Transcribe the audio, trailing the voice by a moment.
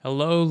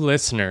Hello,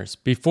 listeners.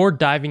 Before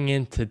diving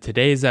into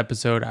today's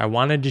episode, I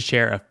wanted to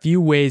share a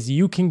few ways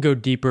you can go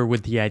deeper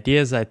with the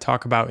ideas I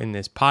talk about in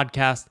this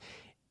podcast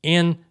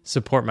and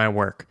support my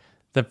work.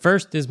 The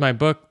first is my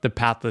book, The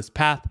Pathless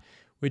Path,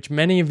 which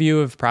many of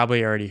you have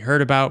probably already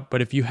heard about,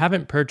 but if you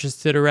haven't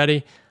purchased it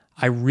already,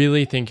 I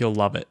really think you'll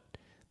love it.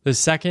 The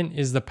second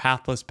is the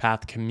Pathless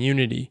Path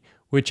community,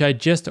 which I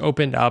just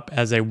opened up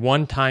as a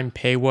one-time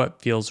pay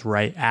what feels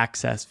right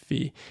access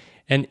fee.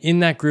 And in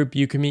that group,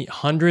 you can meet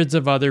hundreds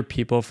of other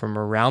people from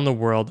around the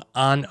world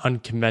on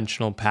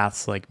unconventional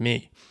paths like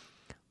me.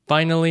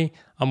 Finally,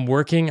 I'm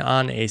working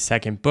on a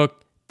second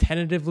book,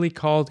 tentatively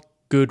called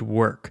Good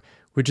Work,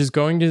 which is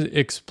going to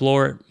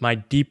explore my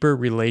deeper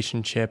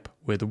relationship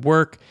with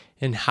work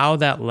and how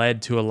that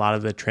led to a lot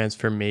of the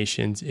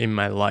transformations in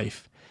my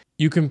life.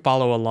 You can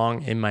follow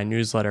along in my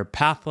newsletter,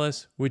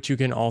 Pathless, which you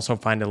can also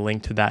find a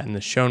link to that in the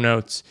show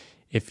notes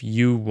if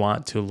you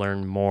want to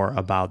learn more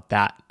about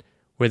that.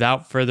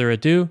 Without further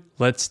ado,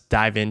 let's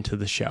dive into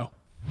the show.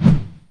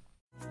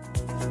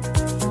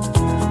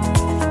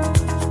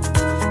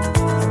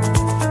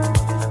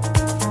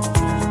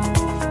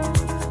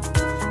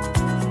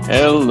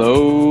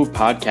 Hello,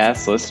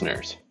 podcast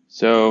listeners.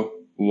 So,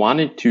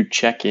 wanted to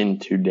check in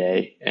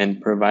today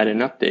and provide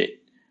an update.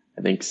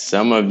 I think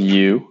some of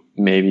you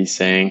may be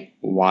saying,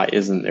 why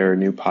isn't there a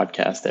new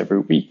podcast every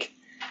week?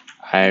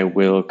 I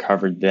will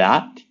cover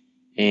that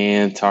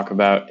and talk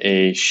about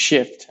a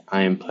shift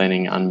I am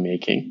planning on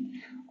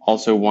making.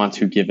 Also want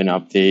to give an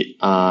update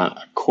on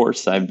a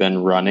course I've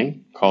been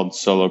running called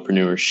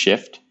Solopreneur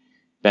Shift.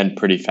 Been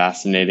pretty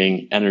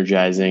fascinating,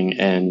 energizing,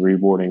 and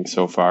rewarding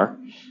so far.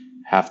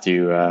 Have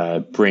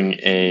to bring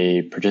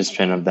a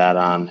participant of that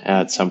on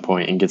at some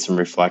point and get some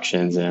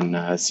reflections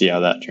and see how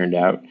that turned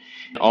out.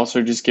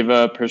 Also just give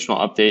a personal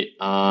update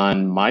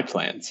on my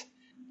plans,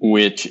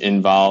 which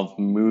involve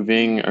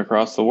moving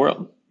across the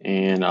world.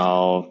 And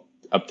I'll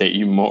update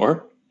you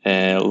more,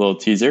 a little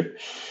teaser.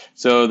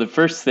 So the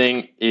first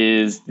thing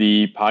is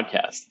the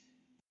podcast.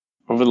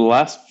 Over the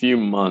last few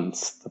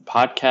months, the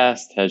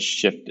podcast has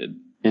shifted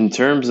in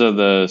terms of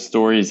the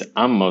stories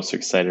I'm most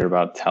excited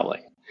about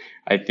telling.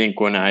 I think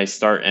when I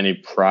start any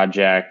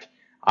project,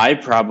 I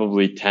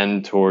probably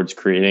tend towards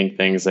creating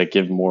things that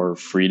give more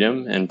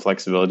freedom and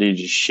flexibility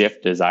to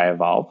shift as I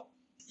evolve.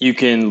 You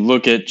can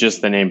look at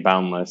just the name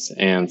Boundless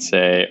and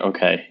say,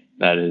 okay,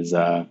 that is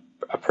a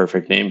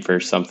perfect name for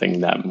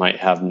something that might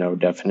have no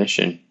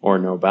definition or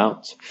no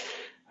bounds.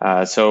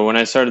 So when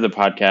I started the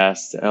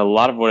podcast, a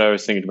lot of what I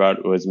was thinking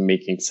about was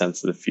making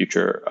sense of the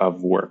future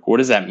of work. What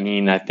does that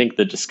mean? I think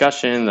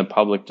the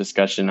public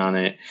discussion on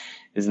it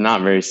is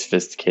not very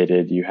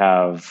sophisticated. You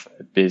have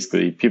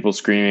basically people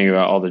screaming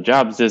about all the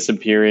jobs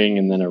disappearing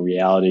and then a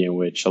reality in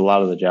which a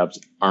lot of the jobs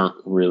aren't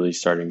really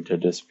starting to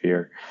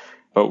disappear.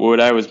 But what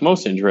I was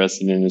most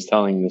interested in is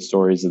telling the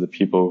stories of the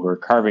people who are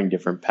carving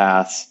different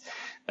paths.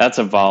 That's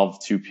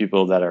evolved to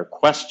people that are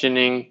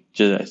questioning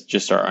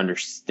just our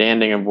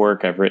understanding of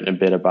work. I've written a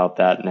bit about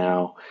that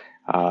now.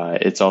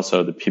 It's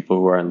also the people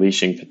who are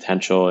unleashing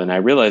potential. And I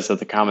realized that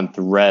the common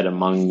thread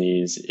among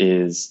these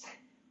is,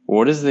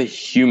 what is the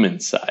human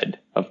side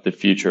of the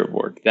future of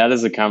work? That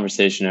is the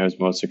conversation I was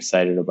most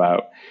excited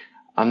about.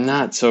 I'm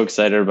not so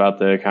excited about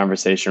the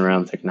conversation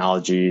around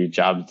technology,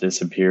 jobs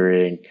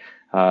disappearing.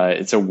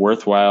 It's a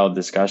worthwhile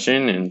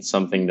discussion and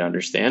something to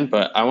understand,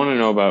 but I want to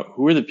know about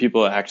who are the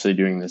people actually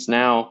doing this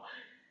now?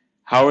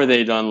 How are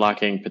they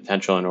unlocking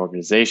potential in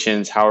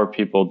organizations? How are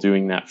people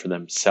doing that for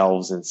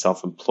themselves in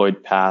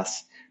self-employed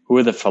paths? Who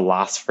are the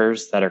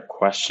philosophers that are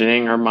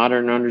questioning our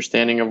modern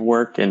understanding of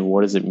work and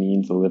what does it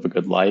mean to live a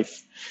good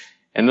life?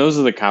 And those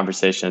are the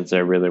conversations I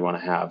really want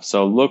to have.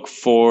 So look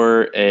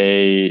for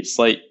a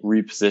slight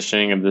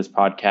repositioning of this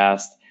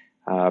podcast.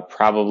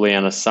 Probably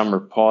on a summer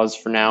pause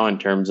for now in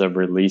terms of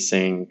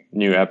releasing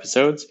new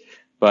episodes,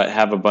 but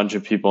have a bunch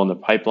of people in the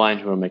pipeline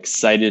who I'm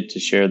excited to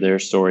share their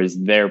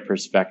stories, their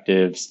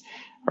perspectives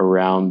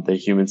around the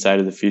human side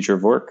of the future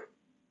of work.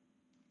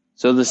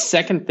 So the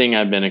second thing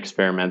I've been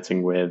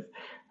experimenting with,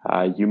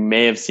 you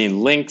may have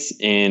seen links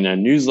in a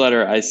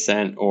newsletter I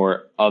sent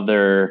or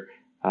other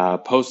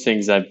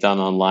postings I've done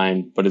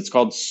online, but it's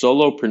called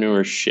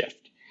Solopreneur Shift.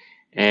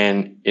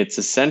 And it's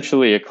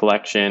essentially a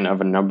collection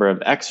of a number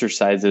of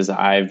exercises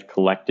I've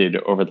collected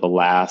over the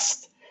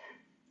last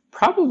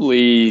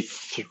probably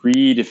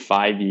 3 to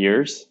 5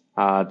 years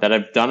that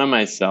I've done on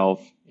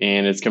myself.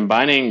 And it's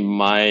combining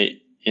my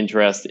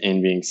interest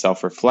in being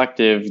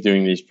self-reflective,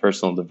 doing these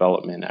personal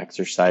development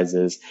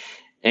exercises,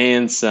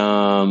 and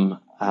some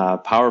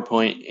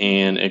PowerPoint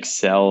and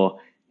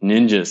Excel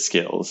ninja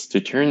skills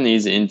to turn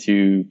these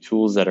into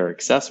tools that are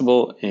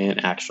accessible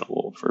and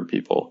actionable for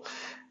people.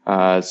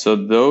 So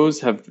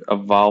those have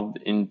evolved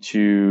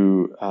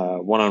into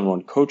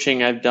one-on-one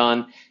coaching I've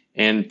done,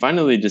 and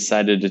finally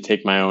decided to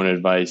take my own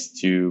advice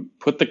to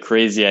put the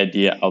crazy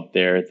idea out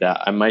there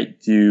that I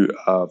might do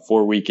a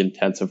 4-week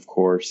intensive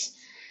course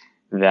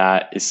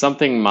that is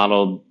something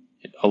modeled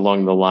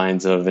along the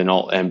lines of an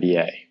alt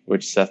MBA,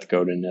 which Seth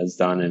Godin has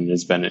done and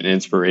has been an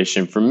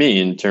inspiration for me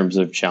in terms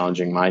of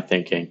challenging my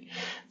thinking.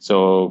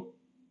 So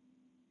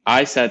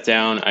I sat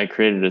down, I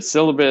created a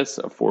syllabus,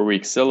 a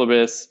 4-week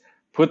syllabus,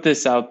 put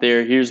this out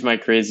there. Here's my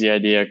crazy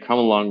idea. Come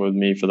along with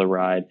me for the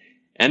ride.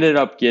 Ended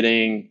up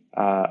getting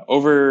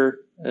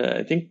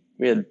I think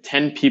we had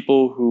 10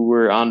 people who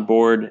were on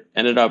board,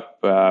 ended up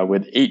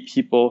with 8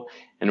 people,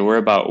 and we're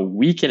about a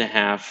week and a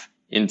half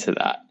into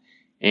that.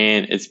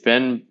 And it's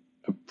been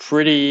a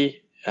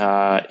pretty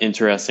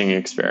interesting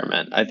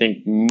experiment. I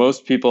think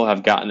most people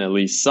have gotten at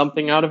least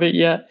something out of it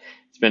yet.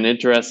 It's been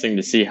interesting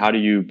to see, how do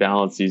you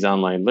balance these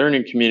online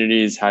learning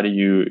communities? How do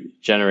you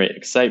generate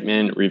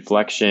excitement,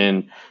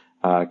 reflection,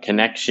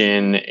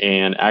 connection,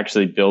 and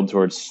actually build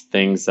towards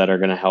things that are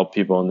going to help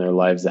people in their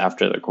lives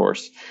after the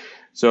course?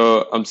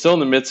 So I'm still in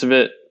the midst of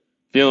it,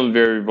 feeling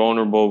very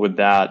vulnerable with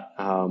that.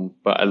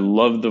 But I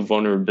love the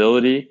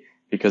vulnerability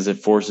because it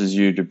forces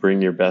you to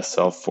bring your best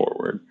self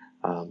forward.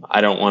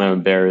 I don't want to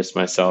embarrass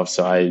myself,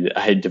 so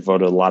I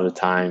devoted a lot of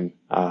time,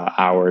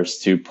 hours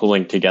to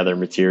pulling together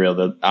material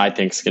that I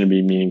think is going to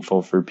be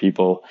meaningful for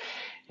people.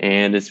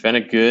 And it's been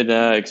a good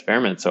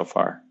experiment so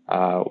far.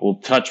 We'll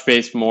touch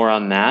base more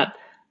on that.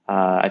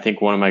 I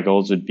think one of my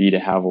goals would be to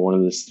have one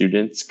of the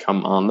students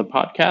come on the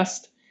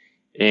podcast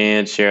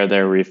and share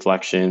their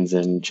reflections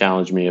and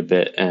challenge me a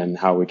bit and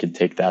how we could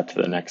take that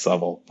to the next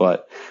level.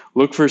 But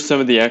look for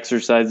some of the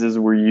exercises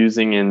we're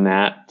using in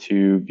that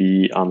to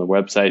be on the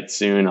website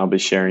soon. I'll be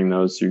sharing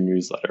those through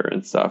newsletter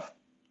and stuff.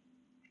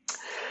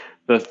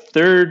 The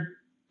third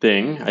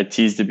thing, I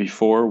teased it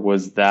before,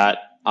 was that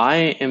I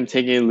am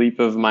taking a leap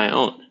of my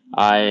own.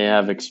 I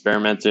have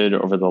experimented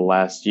over the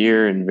last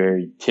year in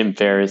very Tim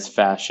Ferriss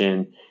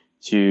fashion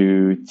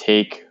to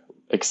take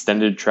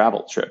extended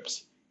travel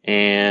trips.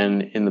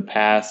 And in the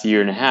past year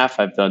and a half,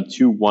 I've done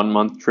 2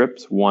 1-month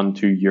trips, one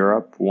to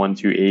Europe, one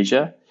to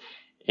Asia.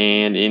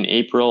 And in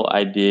April,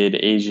 I did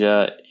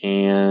Asia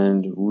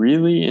and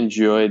really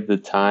enjoyed the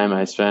time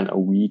I spent a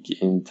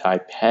week in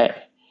Taipei.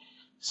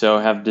 So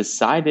I have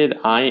decided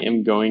I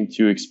am going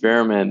to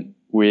experiment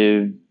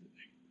with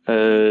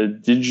a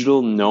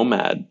digital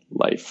nomad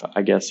life,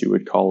 I guess you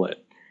would call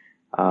it.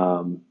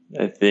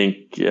 I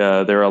think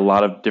there are a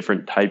lot of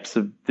different types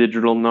of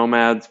digital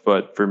nomads,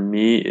 but for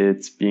me,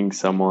 it's being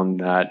someone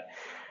that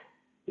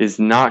is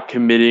not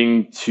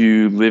committing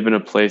to live in a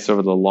place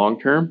over the long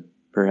term.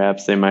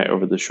 Perhaps they might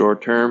over the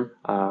short term,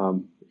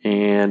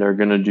 and are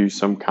going to do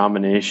some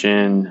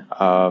combination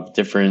of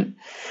different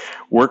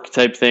work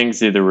type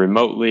things, either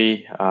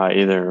remotely,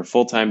 either on a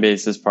full-time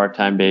basis,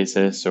 part-time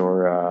basis,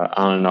 or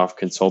on and off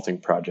consulting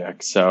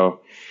projects.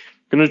 So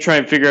I'm going to try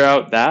and figure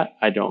out that.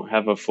 I don't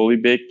have a fully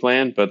baked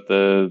plan, but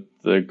the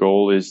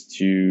goal is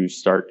to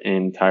start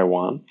in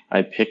Taiwan.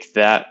 I picked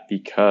that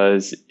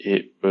because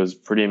it was a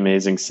pretty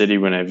amazing city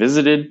when I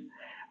visited.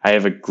 I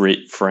have a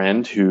great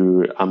friend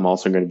who I'm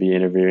also going to be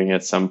interviewing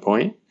at some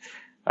point.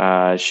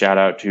 Shout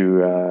out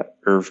to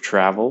Irv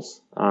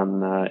Travels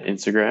on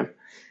Instagram.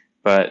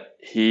 But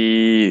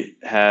he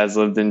has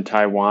lived in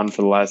Taiwan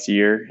for the last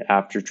year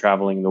after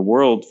traveling the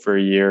world for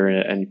a year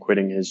and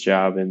quitting his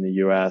job in the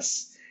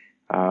U.S.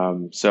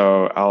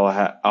 So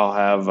I'll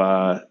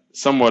have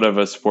somewhat of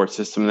a support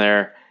system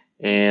there,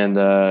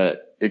 and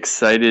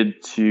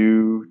excited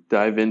to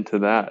dive into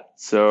that.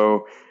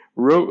 So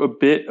wrote a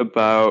bit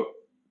about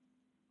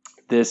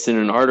this in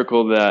an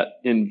article that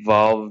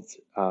involved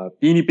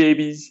Beanie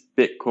Babies,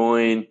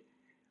 Bitcoin,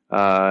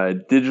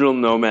 digital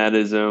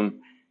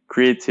nomadism,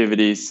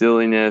 creativity,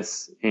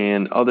 silliness,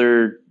 and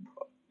other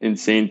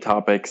insane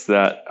topics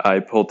that I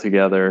pulled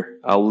together.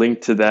 I'll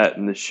link to that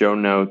in the show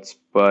notes,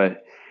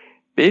 but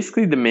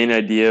basically the main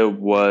idea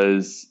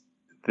was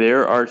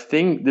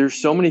there's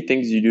so many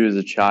things you do as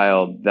a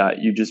child that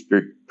you just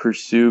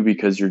pursue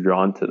because you're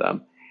drawn to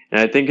them. And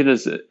I think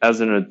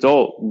as an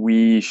adult,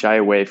 we shy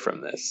away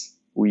from this.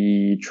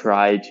 We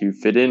try to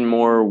fit in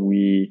more.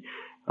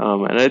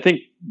 And I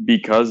think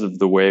because of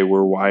the way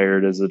we're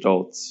wired as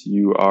adults,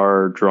 you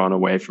are drawn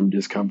away from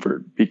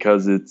discomfort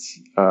because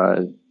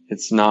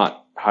it's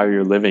not how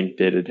you're living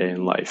day to day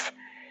in life.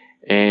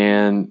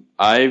 And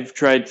I've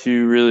tried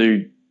to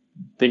really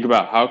think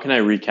about how can I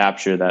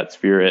recapture that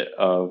spirit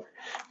of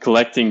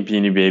collecting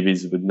Beanie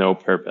Babies with no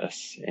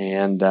purpose.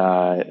 And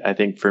I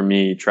think for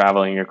me,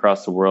 traveling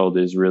across the world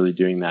is really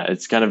doing that.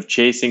 It's kind of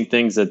chasing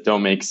things that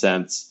don't make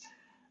sense,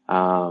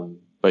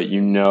 but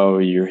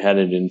you're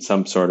headed in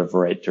some sort of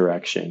right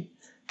direction.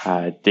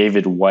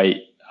 David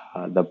Whyte,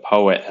 the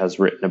poet, has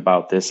written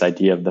about this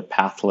idea of the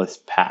pathless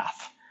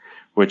path,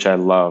 which I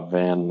love.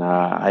 And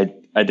I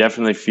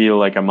definitely feel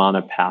like I'm on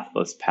a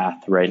pathless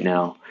path right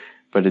now,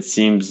 but it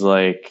seems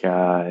like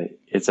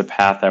it's a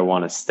path I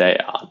want to stay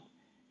on,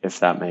 if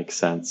that makes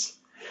sense.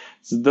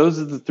 So those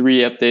are the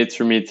 3 updates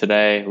for me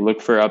today.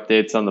 Look for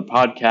updates on the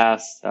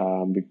podcast.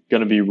 I'm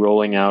going to be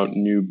rolling out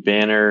new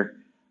banner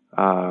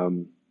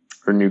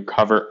or new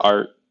cover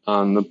art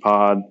on the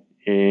pod,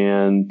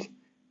 and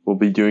we'll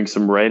be doing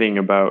some writing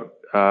about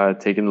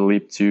taking the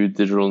leap to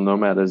digital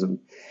nomadism.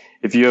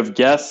 If you have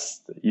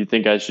guests you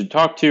think I should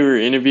talk to or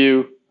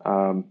interview,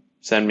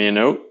 send me a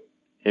note.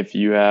 If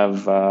you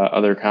have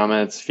other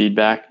comments,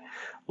 feedback,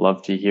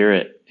 love to hear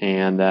it.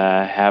 And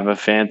have a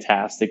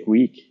fantastic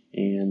week.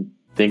 And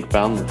think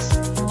boundless.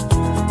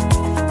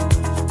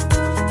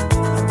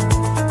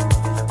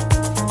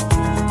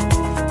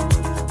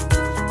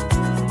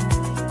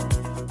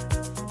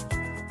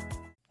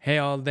 Hey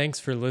all, thanks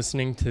for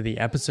listening to the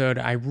episode.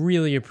 I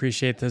really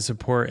appreciate the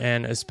support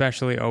and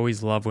especially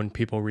always love when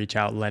people reach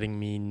out letting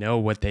me know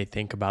what they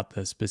think about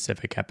the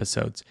specific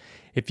episodes.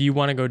 If you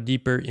want to go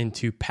deeper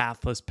into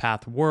Pathless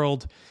Path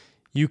world,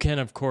 you can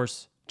of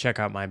course check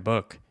out my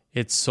book.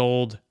 It's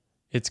sold.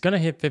 It's going to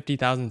hit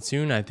 50,000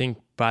 soon. I think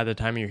by the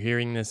time you're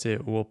hearing this,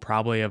 it will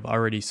probably have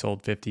already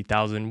sold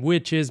 50,000,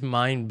 which is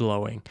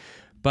mind-blowing.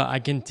 But I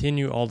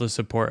continue all the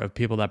support of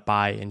people that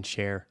buy and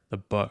share the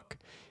book.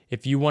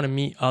 If you want to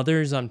meet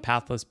others on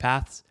Pathless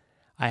Paths,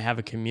 I have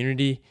a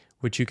community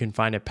which you can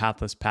find at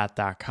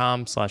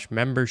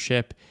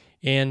pathlesspath.com/membership,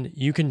 and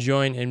you can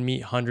join and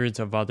meet hundreds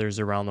of others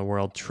around the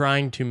world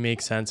trying to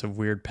make sense of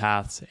weird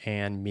paths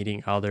and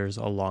meeting others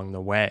along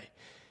the way.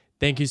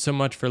 Thank you so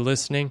much for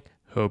listening.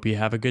 Hope you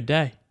have a good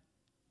day.